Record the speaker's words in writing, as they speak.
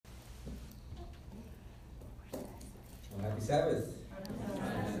Sabbath.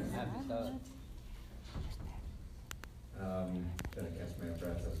 Happy Sabbath. Gonna catch my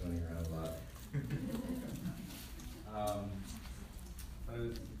breath. I was running around a lot. I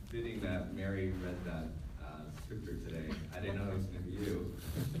was bidding that Mary read that scripture today. I didn't know it was going to be you.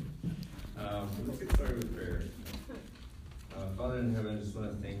 Let's get started with prayer. Father in heaven, I just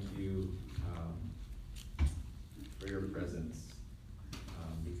want to thank you for your presence,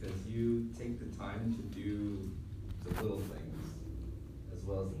 because you take the time to do the little things as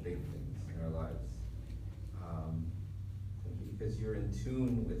well as the big things in our lives. Thank you because you're in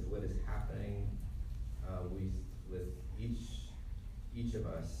tune with what is happening with each of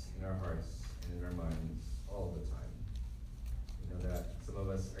us in our hearts and in our minds all the time. You know that some of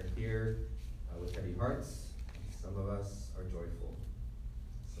us are here with heavy hearts, some of us are joyful.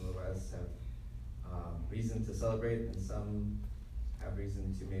 Some of us have reason to celebrate, and some have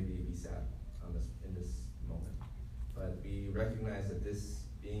reason to maybe be sad in this moment. But we recognize that this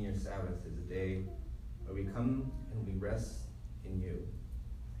being your Sabbath is a day where we come and we rest in you.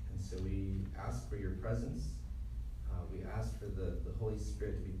 And so we ask for your presence. We ask for the Holy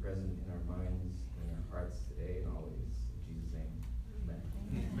Spirit to be present in our minds and in our hearts today and always. In Jesus' name, amen.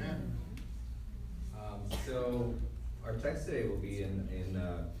 Amen. So our text today will be in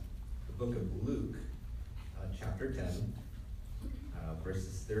the book of Luke, chapter 10,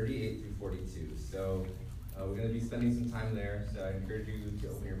 verses 38 through 42. So we're going to be spending some time there. So I encourage you to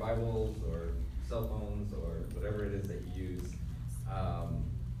open your Bibles or cell phones or whatever it is that you use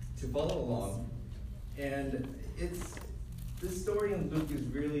to follow along. And this story in Luke is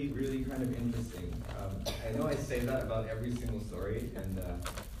really, really kind of interesting. I know I say that about every single story, and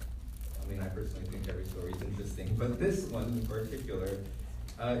I personally think every story is interesting, but this one in particular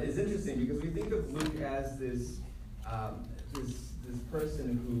is interesting because we think of Luke as this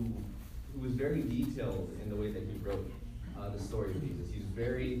person who was very detailed in the way that he wrote the story of Jesus. He's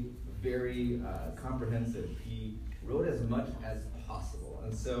very, very comprehensive. He wrote as much as possible,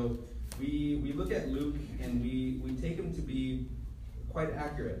 and so we look at Luke and we take him to be quite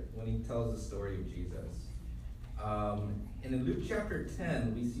accurate when he tells the story of Jesus. And in Luke chapter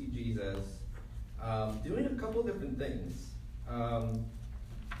 10, we see Jesus doing a couple different things.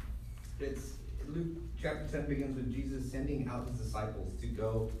 Luke chapter 10 begins with Jesus sending out his disciples to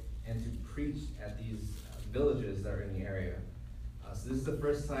go and to preach at these villages that are in the area. So this is the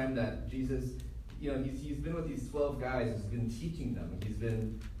first time that Jesus, he's been with these 12 guys. He's been teaching them. He's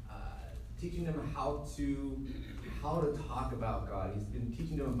been teaching them how to talk about God. He's been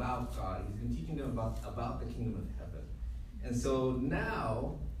teaching them about God. He's been teaching them about the kingdom of heaven. And so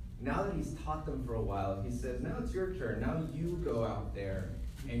now that he's taught them for a while, he says, now it's your turn. Now you go out there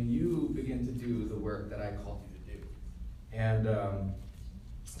and you begin to do the work that I called you to do. And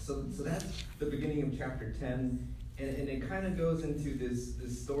so that's the beginning of chapter 10. And it kind of goes into this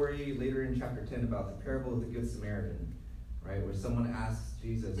story later in chapter 10 about the parable of the Good Samaritan, right? Where someone asks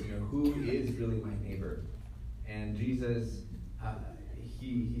Jesus, who is really my neighbor? And Jesus,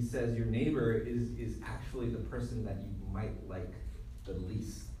 he says, your neighbor is actually the person that you might like the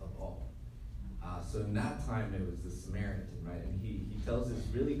least of all. So in that time, it was the Samaritan, right? And he tells this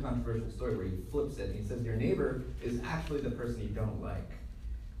really controversial story where he flips it and he says, your neighbor is actually the person you don't like.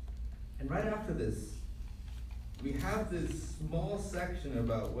 And right after this, we have this small section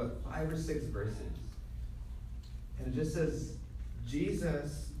about, 5 or 6 verses. And it just says,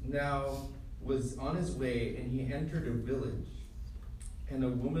 Jesus now was on his way and he entered a village. And a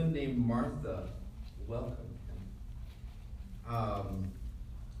woman named Martha welcomed him.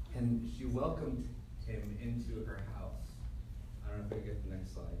 And she welcomed him into her house. I don't know if I can get the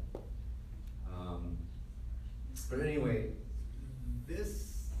next slide. But anyway, this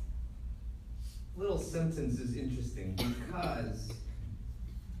little sentence is interesting because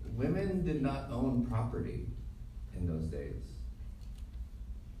women did not own property in those days.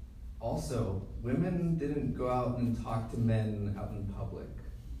 Also, women didn't go out and talk to men out in public.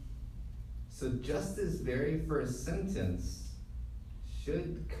 So just this very first sentence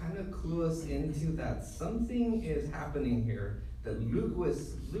should kind of clue us into that something is happening here that Luke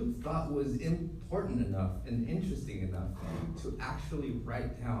thought was important enough and interesting enough to actually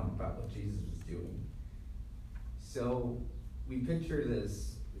write down about what Jesus was doing. So we picture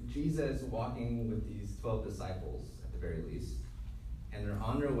this, Jesus walking with these 12 disciples at the very least, and they're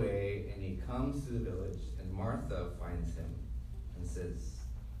on their way, and he comes to the village, and Martha finds him and says,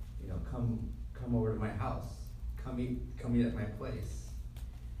 come over to my house, come eat at my place.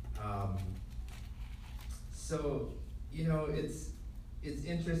 So it's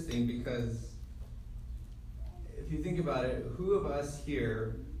interesting because if you think about it, who of us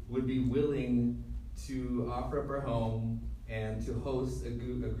here would be willing to offer up our home and to host a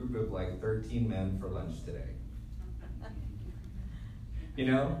group of like 13 men for lunch today. You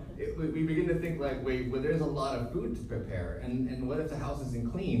know, we begin to think like, wait, well, there's a lot of food to prepare, and what if the house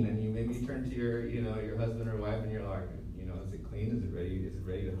isn't clean? And you maybe turn to your husband or wife, and you're like, is it clean? Is it ready? Is it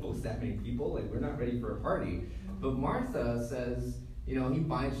ready to host that many people? Like, we're not ready for a party. But Martha says, she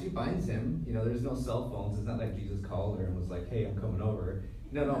binds him. There's no cell phones. It's not like Jesus called her and was like, hey, I'm coming over.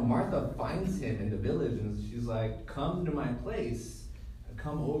 No, Martha finds him in the village, and she's like, come to my place,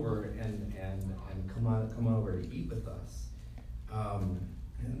 come over and come on over to eat with us.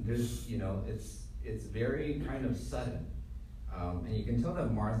 And there's, it's very kind of sudden. And you can tell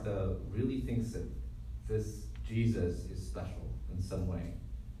that Martha really thinks that this Jesus is special in some way.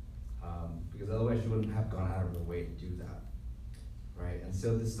 Because otherwise she wouldn't have gone out of her way to do that. Right? And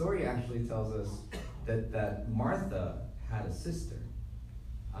so the story actually tells us that Martha had a sister.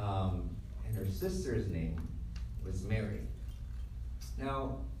 And her sister's name was Mary.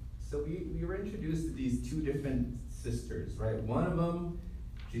 Now, so we were introduced to these two different sisters, right? One of them,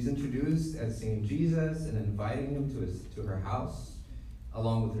 she's introduced as seeing Jesus and inviting him to her house,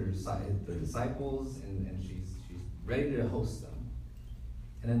 along with the disciples, and she's ready to host them.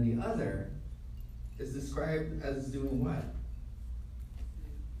 And then the other is described as doing what?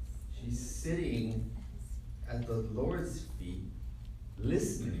 She's sitting at the Lord's feet,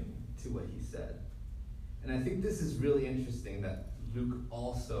 listening to what he said. And I think this is really interesting that Luke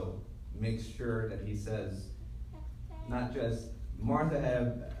also makes sure that he says, not just Martha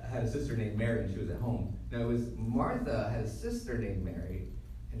had a sister named Mary and she was at home. No, it was Martha had a sister named Mary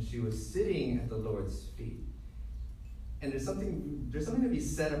and she was sitting at the Lord's feet. And there's something to be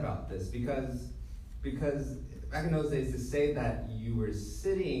said about this because back in those days, to say that you were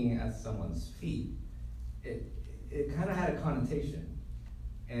sitting at someone's feet, it kind of had a connotation.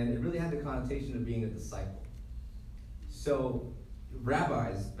 And it really had the connotation of being a disciple. So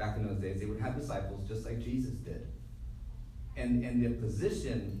rabbis back in those days, they would have disciples just like Jesus did. And the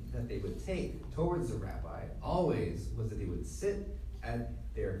position that they would take towards the rabbi always was that they would sit at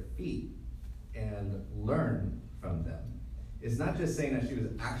their feet and learn from them. It's not just saying that she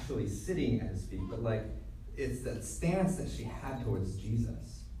was actually sitting at his feet, but like it's that stance that she had towards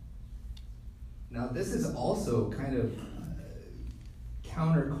Jesus. Now this is also kind of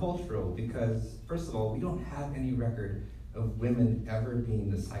countercultural because, first of all, we don't have any record of women ever being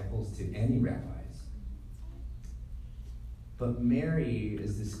disciples to any rabbis. But Mary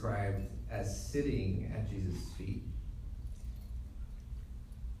is described as sitting at Jesus' feet.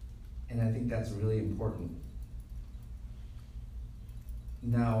 And I think that's really important.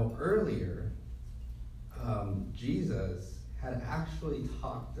 Now, earlier, Jesus had actually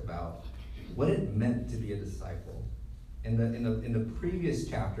talked about what it meant to be a disciple. In the previous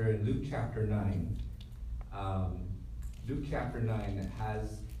chapter, in Luke chapter 9, Luke chapter 9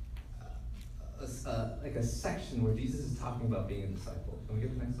 has like a section where Jesus is talking about being a disciple. Can we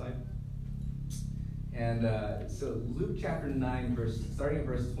get the next slide? And so Luke chapter 9, starting at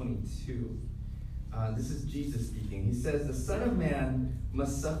verse 22, this is Jesus speaking. He says, "The Son of Man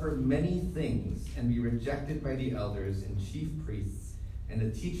must suffer many things and be rejected by the elders and chief priests and the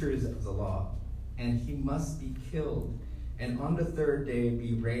teachers of the law, and he must be killed, and on the third day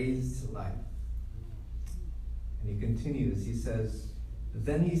be raised to life." And he continues, he says,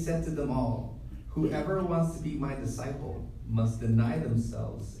 "Then he said to them all, 'Whoever wants to be my disciple must deny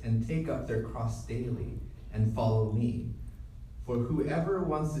themselves and take up their cross daily and follow me. For whoever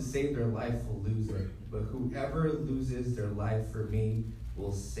wants to save their life will lose it, but whoever loses their life for me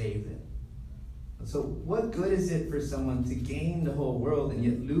will save it.' So what good is it for someone to gain the whole world and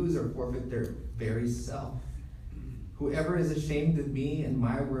yet lose or forfeit their very self? Whoever is ashamed of me and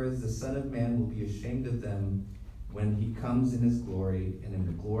my words, the Son of Man will be ashamed of them when he comes in his glory and in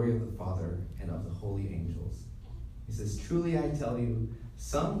the glory of the Father and of the holy angels." He says, "Truly I tell you,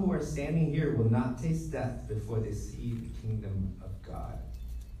 some who are standing here will not taste death before they see the kingdom of God."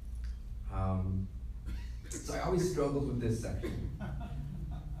 So I always struggled with this section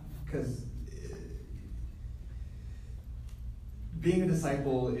because being a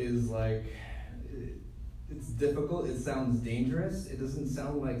disciple is like, it's difficult. It sounds dangerous. It doesn't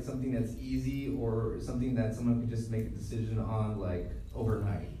sound like something that's easy or something that someone could just make a decision on like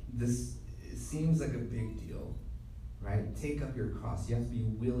overnight. It seems like a big deal, right? Take up your cross. You have to be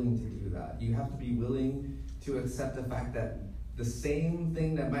willing to do that. You have to be willing to accept the fact that the same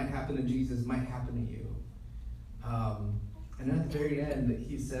thing that might happen to Jesus might happen to you. And then at the very end,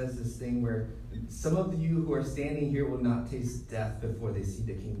 he says this thing where some of you who are standing here will not taste death before they see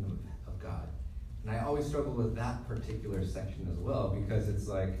the kingdom of God. And I always struggle with that particular section as well, because it's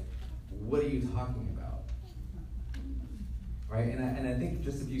like, what are you talking about? right? And I think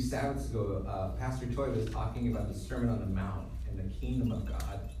just a few Sabbaths ago, Pastor Toy was talking about the Sermon on the Mount and the kingdom of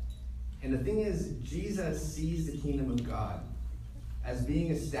God. And the thing is, Jesus sees the kingdom of God as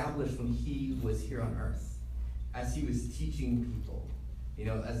being established when he was here on earth, as he was teaching people. You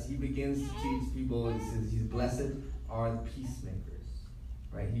know, as he begins to teach people, he says, he's blessed are the peacemakers,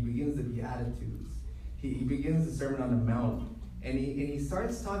 right? He begins the Beatitudes. He begins the Sermon on the Mount, and he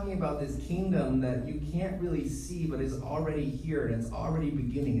starts talking about this kingdom that you can't really see, but is already here, and it's already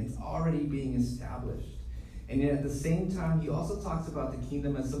beginning, it's already being established. And yet at the same time, he also talks about the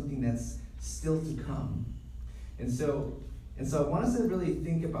kingdom as something that's still to come. And so I want us to really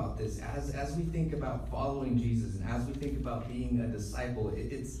think about this as we think about following Jesus and as we think about being a disciple.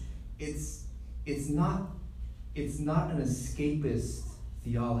 It's not an escapist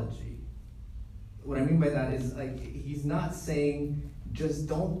theology. What I mean by that is, like, he's not saying just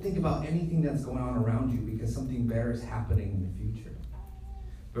don't think about anything that's going on around you because something better is happening in the future.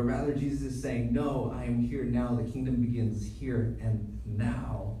 But rather, Jesus is saying, no, I am here now. The kingdom begins here and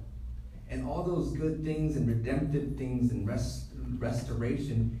now. And all those good things and redemptive things and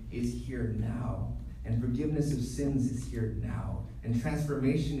restoration is here now. And forgiveness of sins is here now. And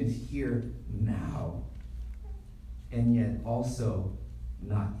transformation is here now. And yet also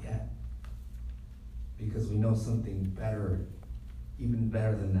not yet. Because we know something better, even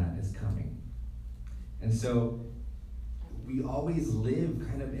better than that, is coming. And so we always live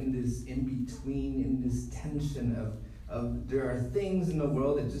kind of in this in-between, in this tension of there are things in the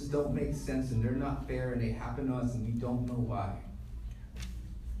world that just don't make sense and they're not fair and they happen to us and we don't know why.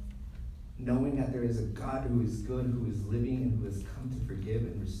 Knowing that there is a God who is good, who is living, and who has come to forgive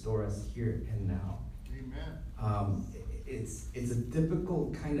and restore us here and now. Amen. It's a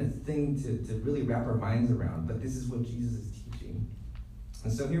difficult kind of thing to really wrap our minds around, but this is what Jesus is teaching.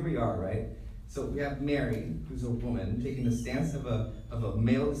 And so here we are, right? So we have Mary, who's a woman, taking the stance of a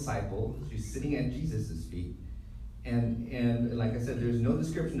male disciple. She's sitting at Jesus' feet. And like I said, there's no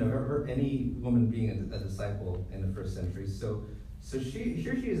description of any woman being a disciple in the first century. So she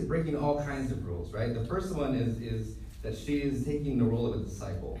is breaking all kinds of rules, right? The first one is that she is taking the role of a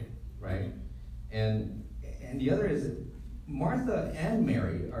disciple, right? And the other is Martha and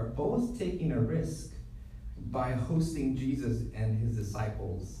Mary are both taking a risk by hosting Jesus and his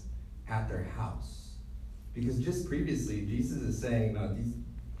disciples at their house. Because just previously, Jesus is saying, no, these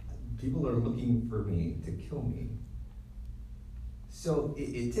people are looking for me to kill me. So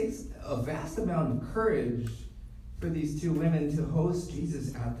it takes a vast amount of courage for these two women to host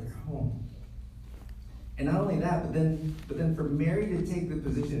Jesus at their home. And not only that, but then for Mary to take the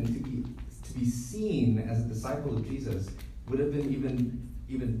position to be seen as a disciple of Jesus would have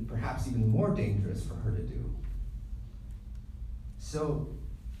been perhaps even more dangerous for her to do. So,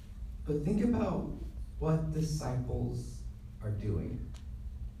 but think about what disciples are doing.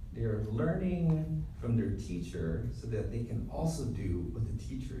 They're learning from their teacher so that they can also do what the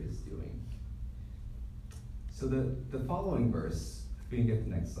teacher is doing. So the following verse, if we can get the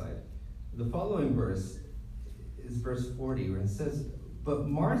next slide. The following verse is verse 40, where it says, "But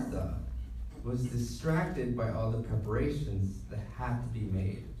Martha was distracted by all the preparations that had to be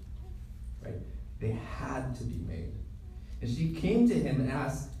made." Right? They had to be made. And she came to him and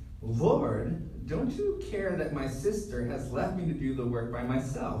asked, "Lord, don't you care that my sister has left me to do the work by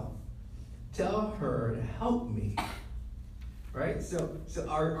myself? Tell her to help me." Right? So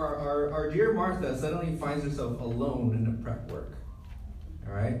our dear Martha suddenly finds herself alone in the prep work.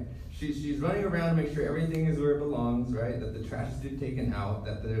 All right? She's running around to make sure everything is where it belongs, right? That the trash has been taken out,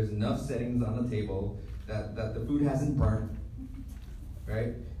 that there's enough settings on the table, that the food hasn't burnt,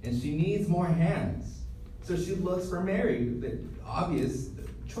 right? And she needs more hands. So she looks for Mary, the obvious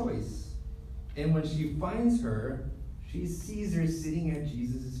choice. And when she finds her, she sees her sitting at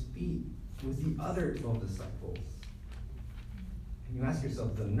Jesus' feet with the other 12 disciples. And you ask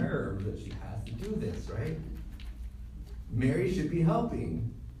yourself the nerve that she has to do this, right? Mary should be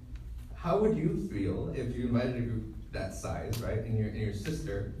helping. How would you feel if you invited a group that size, right, and your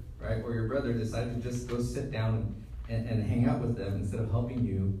sister, right, or your brother decided to just go sit down and hang out with them instead of helping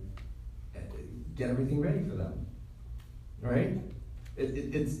you get everything ready for them, right?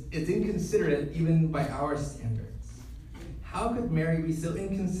 It's inconsiderate even by our standards. How could Mary be so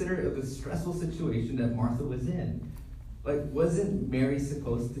inconsiderate of the stressful situation that Martha was in? Like, wasn't Mary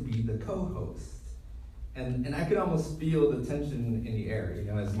supposed to be the co-host? And I could almost feel the tension in the air, you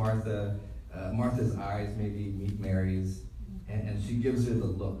know, as Martha's eyes maybe meet Mary's, and she gives her the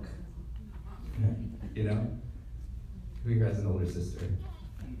look, you know? Who here has an older sister?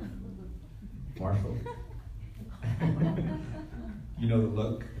 Marshall? You know the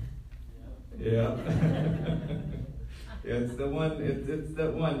look? Yeah. Yeah, it's the one. It's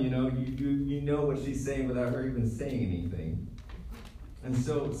that one. You know what she's saying without her even saying anything. And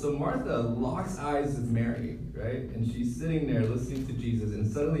so Martha locks eyes with Mary, right? And she's sitting there listening to Jesus,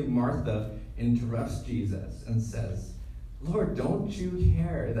 and suddenly Martha interrupts Jesus and says, "Lord, don't you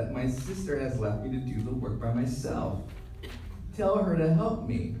care that my sister has left me to do the work by myself? Tell her to help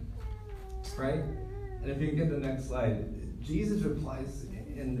me." Right? And if you can get the next slide, Jesus replies,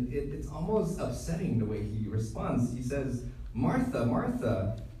 and it's almost upsetting the way he responds. He says, "Martha,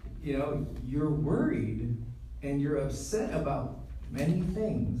 Martha, you're worried and you're upset about many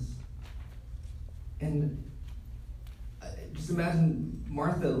things." And just imagine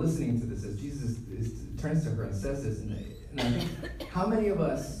Martha listening to this as Jesus turns to her and says this. And I think, how many of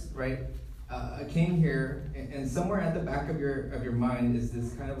us, right, came here and somewhere at the back of your mind is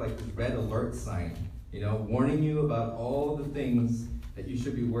this kind of like this red alert sign, warning you about all the things that you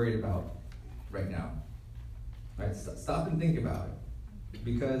should be worried about right now. Right? Stop and think about it.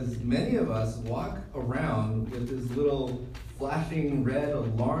 Because many of us walk around with this little flashing red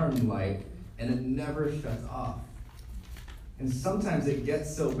alarm light, and it never shuts off. And sometimes it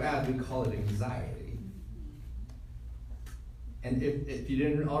gets so bad we call it anxiety. And if you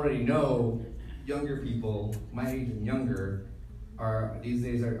didn't already know, younger people, my age and younger, these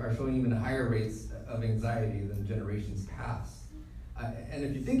days are showing even higher rates of anxiety than generations past. And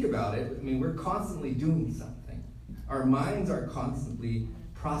if you think about it, we're constantly doing something. Our minds are constantly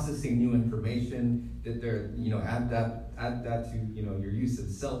processing new information. That they're, add that to, your use of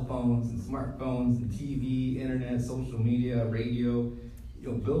cell phones and smartphones and TV, internet, social media, radio,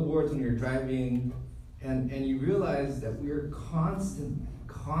 billboards when you're driving, and you realize that we're constantly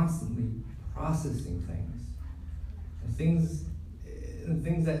processing things, and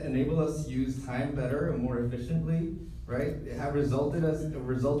things that enable us to use time better and more efficiently, right? Have resulted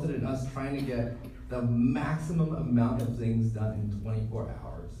in us trying to get the maximum amount of things done in 24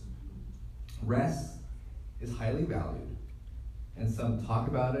 hours. Rest is highly valued, and some talk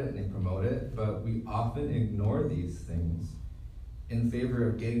about it and they promote it, but we often ignore these things in favor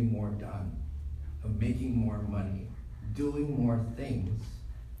of getting more done, of making more money, doing more things.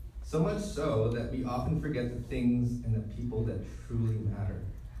 So much so that we often forget the things and the people that truly matter.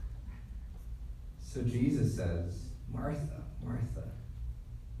 So Jesus says, "Martha, Martha,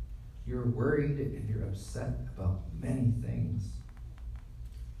 you're worried and you're upset about many things."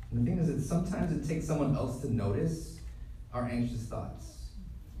 And the thing is that sometimes it takes someone else to notice our anxious thoughts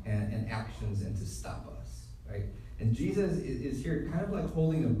and actions and to stop us, right? And Jesus is here kind of like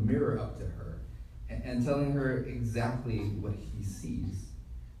holding a mirror up to her and telling her exactly what he sees.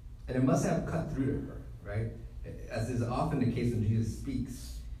 And it must have cut through to her, right? As is often the case when Jesus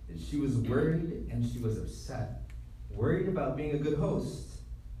speaks. She was worried and she was upset. Worried about being a good host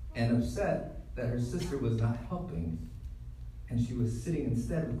and upset that her sister was not helping and she was sitting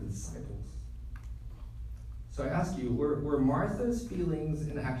instead with the disciples. So I ask you, were Martha's feelings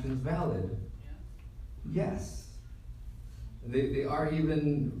and actions valid? Yes. They are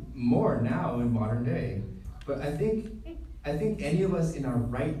even more now in modern day. But I think any of us in our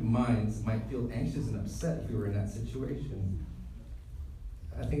right minds might feel anxious and upset if we were in that situation.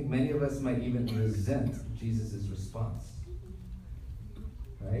 I think many of us might even resent Jesus' response.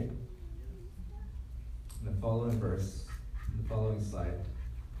 Right? In the following verse, in the following slide,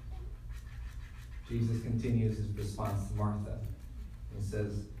 Jesus continues his response to Martha. He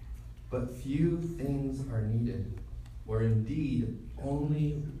says, "But few things are needed, or indeed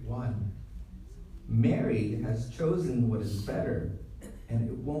only one. Mary has chosen what is better, and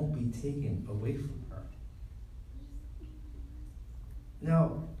it won't be taken away from her."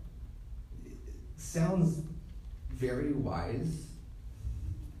 Now, it sounds very wise,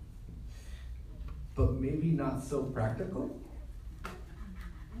 but maybe not so practical,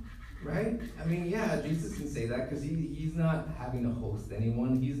 right? Jesus can say that because he's not having to host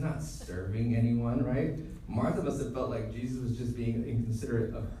anyone. He's not serving anyone, right? Martha must have felt like Jesus was just being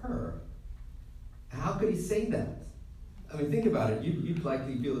inconsiderate of her. How could he say that? Think about it. You'd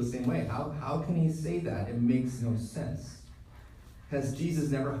likely feel the same way. How can he say that? It makes no sense. Has Jesus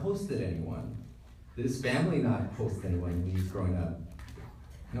never hosted anyone? Did his family not host anyone when he was growing up?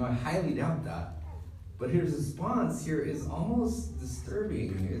 I highly doubt that. But his response here is almost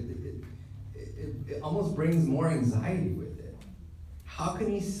disturbing. It almost brings more anxiety with it. How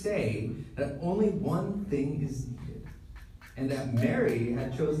can he say that only one thing is needed and that Mary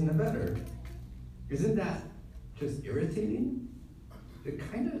had chosen the better? Isn't that just irritating? It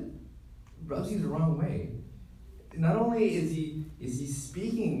kind of rubs you the wrong way. Not only is he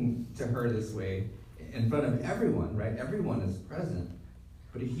speaking to her this way in front of everyone, right? Everyone is present.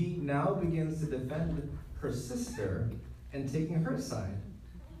 But he now begins to defend her sister and taking her side.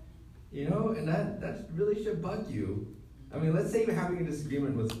 You know, and that really should bug you. I mean, let's say you're having a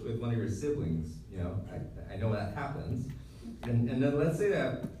disagreement with one of your siblings, you know, I know that happens. And then let's say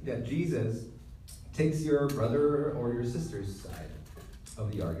that Jesus takes your brother or your sister's side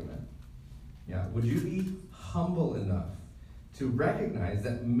of the argument. Yeah, would you be humble enough to recognize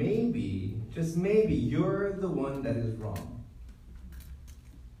that maybe, just maybe, you're the one that is wrong?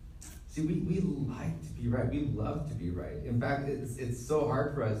 See, we like to be right. We love to be right. In fact, it's so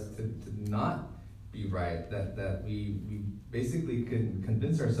hard for us to not be right that we basically can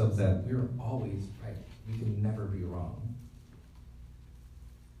convince ourselves that we're always right. We can never be wrong.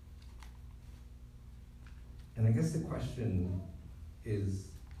 And I guess the question is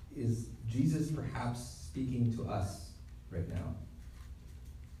Jesus perhaps speaking to us right now?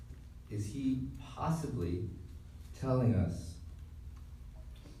 Is he possibly telling us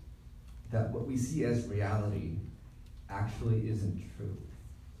that what we see as reality actually isn't true?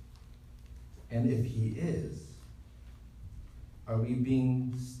 And if he is, are we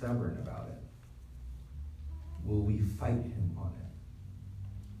being stubborn about it? Will we fight him on it?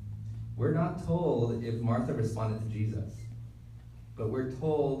 We're not told if Martha responded to Jesus, but we're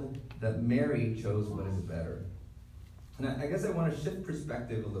told that Mary chose what is better. And I guess I want to shift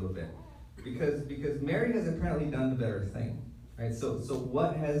perspective a little bit, because Mary has apparently done the better thing, right? So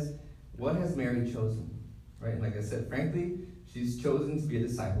what has Mary chosen, right? And like I said, frankly, she's chosen to be a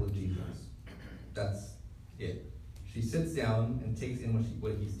disciple of Jesus. That's it. She sits down and takes in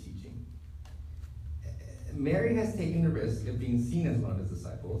what he's teaching. Mary has taken the risk of being seen as one of his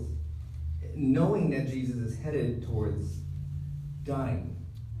disciples, knowing that Jesus is headed towards dying.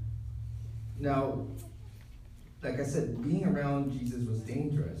 Now, like I said, being around Jesus was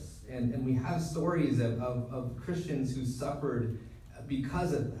dangerous. And we have stories of Christians who suffered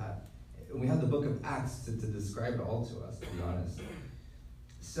because of that. And we have the book of Acts to describe it all to us, to be honest.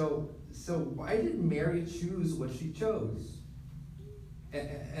 So why did Mary choose what she chose?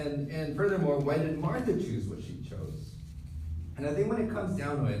 And furthermore, why did Martha choose what she chose? And I think when it comes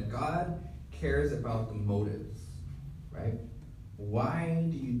down to it, God cares about the motives, right? Why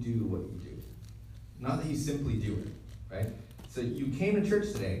do you do what you do? Not that you simply do it, right? So you came to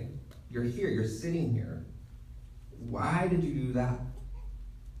church today, you're here, you're sitting here. Why did you do that?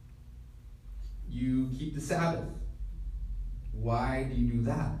 You keep the Sabbath. Why do you do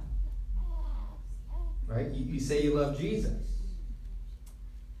that? Right? You say you love Jesus.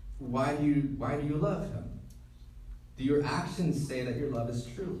 Why do you love him? Do your actions say that your love is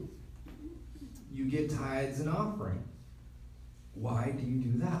true? You give tithes and offerings. Why do you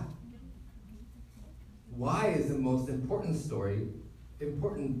do that? Why is the most important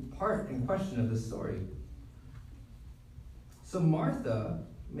part and question of the story? So Martha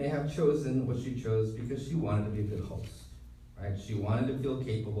may have chosen what she chose because she wanted to be a good host, right? She wanted to feel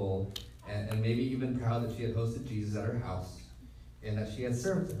capable and maybe even proud that she had hosted Jesus at her house and that she had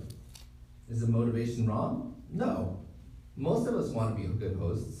served him. Is the motivation wrong? No. Most of us want to be good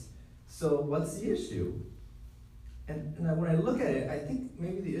hosts. So what's the issue? And when I look at it, I think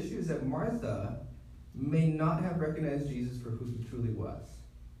maybe the issue is that Martha may not have recognized Jesus for who he truly was.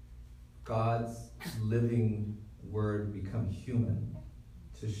 God's living word become human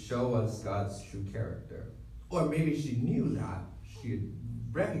to show us God's true character. Or maybe she knew that, she had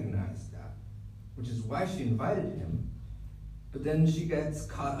recognized that, which is why she invited him. But then she gets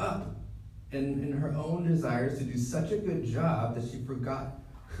caught up in her own desires to do such a good job that she forgot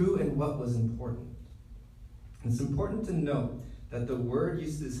who and what was important. It's important to note that the word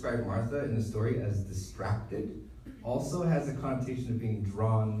used to describe Martha in the story as distracted also has a connotation of being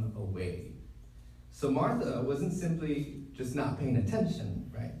drawn away. So Martha wasn't simply just not paying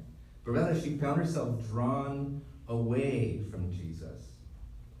attention, right? But rather she found herself drawn away from Jesus.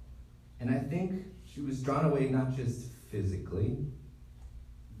 And I think she was drawn away not just physically,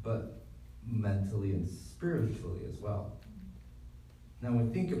 but mentally and spiritually as well. Now when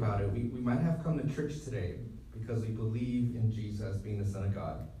we think about it, we might have come to church today because we believe in Jesus being the Son of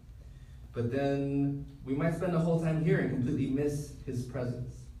God. But then we might spend the whole time here and completely miss his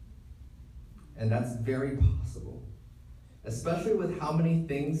presence. And that's very possible. Especially with how many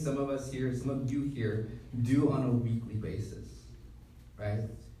things some of us here, some of you here, do on a weekly basis. Right?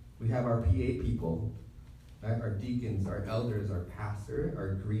 We have our PA people, right? Our deacons, our elders, our pastor,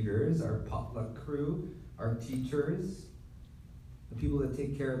 our greeters, our potluck crew, our teachers, the people that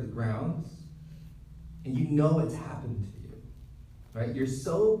take care of the grounds. And you know it's happened to you, right? You're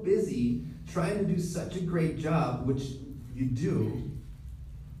so busy trying to do such a great job, which you do,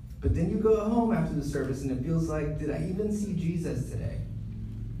 but then you go home after the service and it feels like, did I even see Jesus today?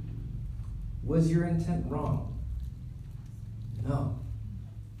 Was your intent wrong? No.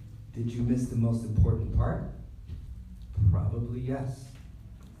 Did you miss the most important part? Probably yes.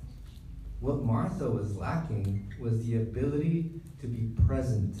 What Martha was lacking was the ability to be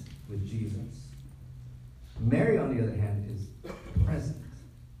present with Jesus. Mary, on the other hand, is present.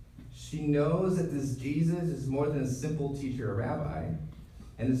 She knows that this Jesus is more than a simple teacher or rabbi,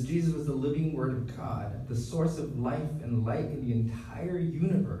 and this Jesus was the living Word of God, the source of life and light in the entire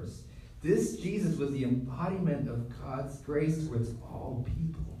universe. This Jesus was the embodiment of God's grace towards all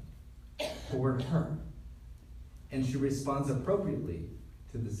people, toward her. And she responds appropriately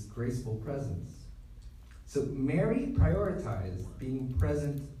to this graceful presence. So Mary prioritized being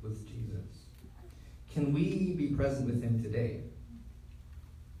present with Jesus. Can we be present with him today?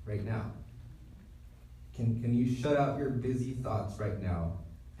 Right now? Can you shut out your busy thoughts right now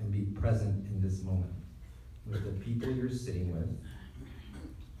and be present in this moment with the people you're sitting with?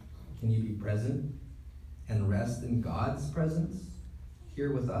 Can you be present and rest in God's presence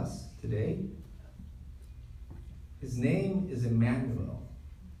here with us today? His name is Emmanuel,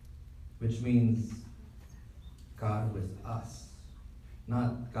 which means God with us.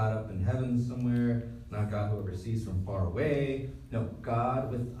 Not God up in heaven somewhere, not God who oversees from far away. No,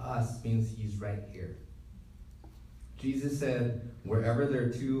 God with us means he's right here. Jesus said, wherever there are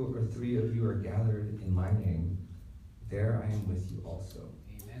 2 or 3 of you are gathered in my name, there I am with you also.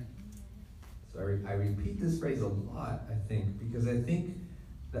 Amen. So I repeat this phrase a lot, I think, because I think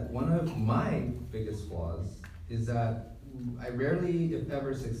that one of my biggest flaws is that I rarely, if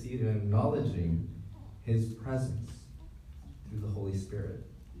ever, succeed in acknowledging his presence through the Holy Spirit.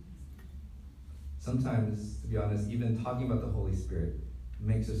 Sometimes, to be honest, even talking about the Holy Spirit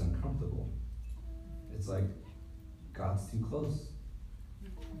makes us uncomfortable. It's like, God's too close.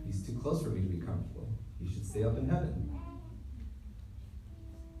 He's too close for me to be comfortable. He should stay up in heaven.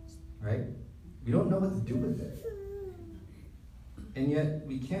 Right? We don't know what to do with it. And yet,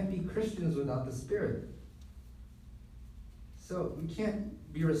 we can't be Christians without the Spirit. So, we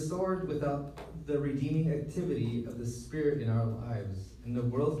can't be restored without the redeeming activity of the Spirit in our lives. And the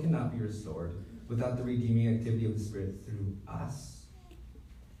world cannot be restored without the redeeming activity of the Spirit through us.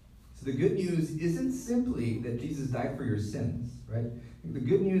 So the good news isn't simply that Jesus died for your sins, right? The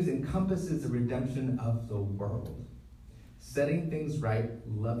good news encompasses the redemption of the world, setting things right,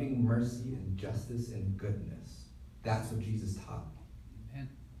 loving mercy and justice and goodness. That's what Jesus taught. Amen.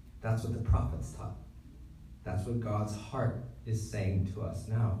 That's what the prophets taught. That's what God's heart is saying to us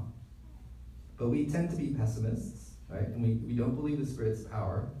now. But we tend to be pessimists, right? And we don't believe the Spirit's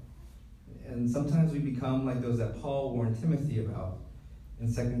power. And sometimes we become like those that Paul warned Timothy about in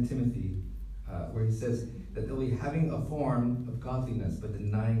 2 Timothy, where he says that they'll be having a form of godliness, but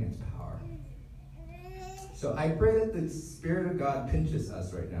denying its power. So I pray that the Spirit of God pinches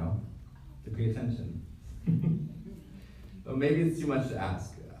us right now to pay attention. But maybe it's too much to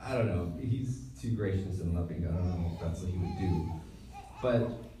ask. I don't know. He's too gracious and loving. I don't know if that's what he would do.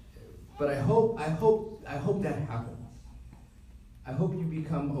 But I hope that happens. I hope you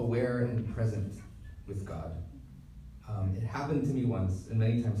become aware and present with God. It happened to me once, and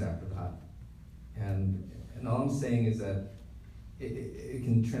many times after that. And all I'm saying is that it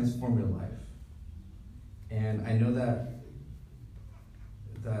can transform your life. And I know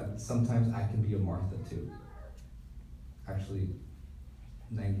that sometimes I can be a Martha too. Actually,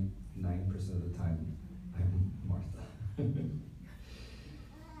 99% of the time, I'm Martha.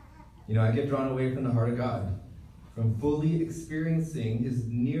 I get drawn away from the heart of God, from fully experiencing his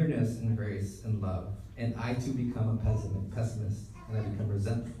nearness and grace and love. And I too become a pessimist, and I become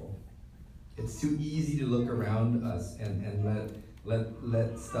resentful. It's too easy to look around us and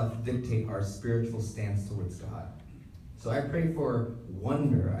let stuff dictate our spiritual stance towards God. So I pray for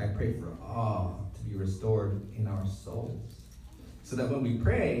wonder, I pray for awe to be restored in our souls. So that when we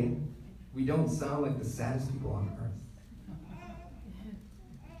pray, we don't sound like the saddest people on earth.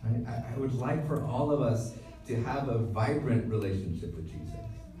 Right? I would like for all of us to have a vibrant relationship with Jesus.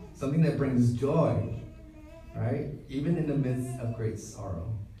 Something that brings joy, right? Even in the midst of great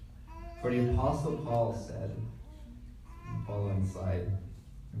sorrow. For the Apostle Paul said, in the following slide,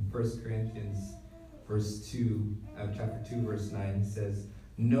 in 1 Corinthians chapter 2, verse 9, he says,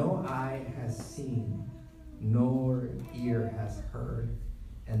 "No eye has seen, nor ear has heard,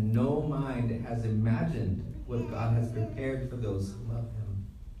 and no mind has imagined what God has prepared for those who love him."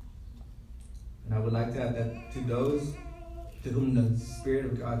 And I would like to add that to those to whom the Spirit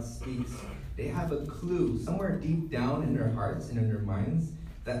of God speaks, they have a clue somewhere deep down in their hearts and in their minds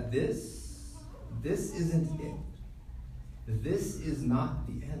that this isn't it. This is not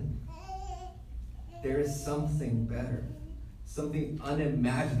the end. There is something better, something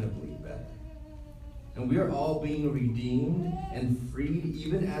unimaginably better. And we are all being redeemed and freed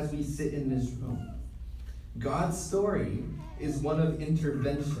even as we sit in this room. God's story is one of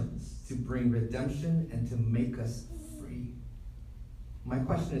interventions to bring redemption and to make us free. My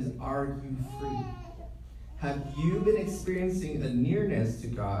question is, are you free? Have you been experiencing a nearness to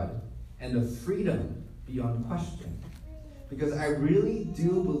God and a freedom beyond question? Because I really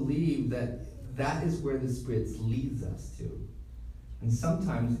do believe that that is where the Spirit leads us to. And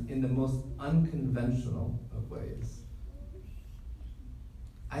sometimes in the most unconventional of ways.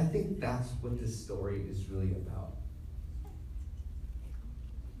 I think that's what this story is really about.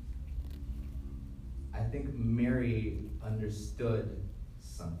 I think Mary understood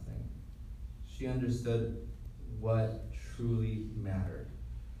something. She understood what truly mattered.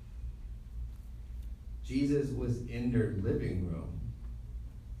 Jesus was in their living room.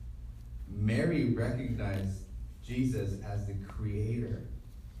 Mary recognized Jesus as the creator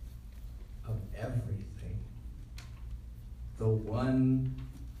of everything, the one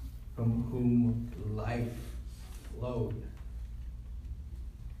from whom life flowed.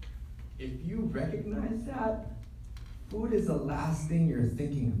 If you recognize that, food is the last thing you're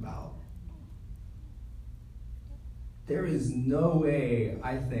thinking about. There is no way,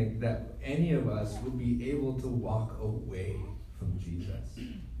 I think, that any of us would be able to walk away from Jesus.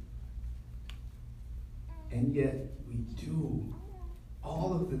 And yet we do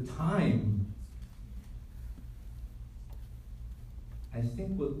all of the time. I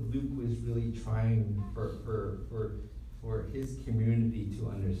think what Luke was really trying for his community to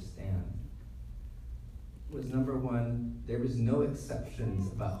understand was, number one, there is no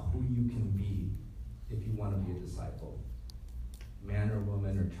exceptions about who you can be if you want to be a disciple. Man or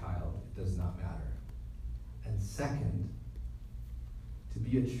woman or child, it does not matter. And second, to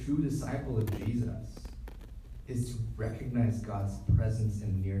be a true disciple of Jesus is to recognize God's presence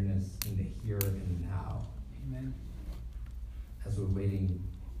and nearness in the here and now. Amen. As we're waiting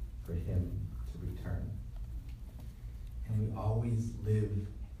for him to return. And we always live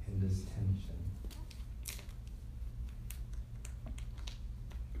in this tension.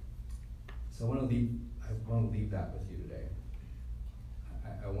 So I want to leave that with you today.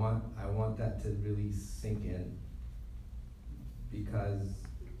 I want that to really sink in, because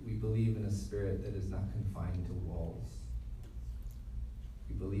we believe in a Spirit that is not confined to walls.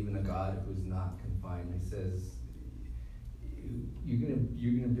 We believe in a God who is not confined. He says, you're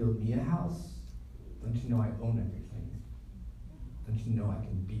gonna build me a house? Don't you know I own everything? Don't you know I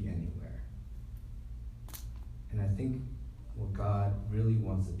can be anywhere? And I think what God really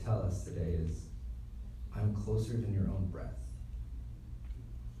wants to tell us today is, I'm closer than your own breath.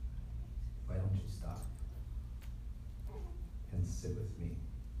 Why don't you stop and sit with me?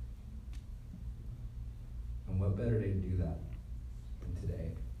 And what better day to do that than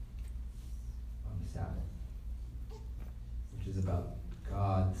today, on the Sabbath, which is about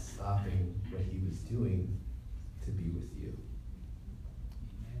God stopping what he was doing to be with you.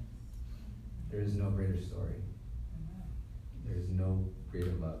 There is no greater story. There is no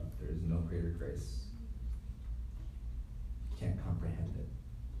greater love. There is no greater grace. You can't comprehend it.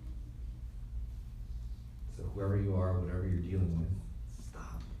 So whoever you are, whatever you're dealing with,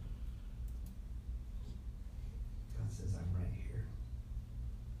 stop. God says, I'm right here.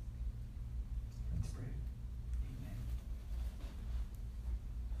 Let's pray. Amen.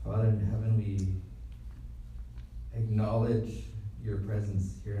 Father in heaven, we acknowledge your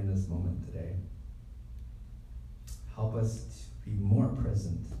presence here in this moment today. Help us to be more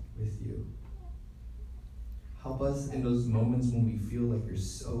present with you. Help us in those moments when we feel like you're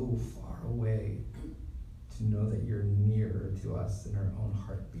so far away to know that you're nearer to us than our own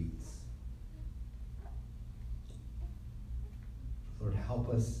heartbeats. Lord, help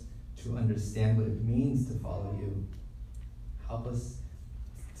us to understand what it means to follow you. Help us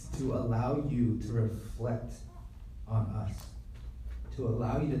to allow you to reflect on us, to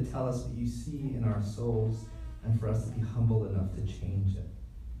allow you to tell us what you see in our souls, and for us to be humble enough to change it.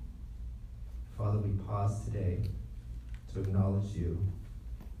 Father, we pause today to acknowledge you,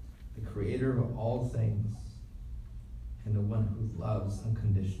 the creator of all things, and the one who loves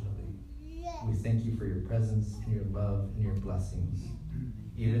unconditionally. We thank you for your presence and your love and your blessings,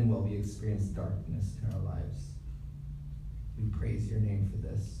 even while we experience darkness in our lives. We praise your name for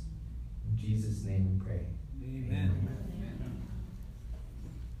this. In Jesus' name we pray. Amen. Amen.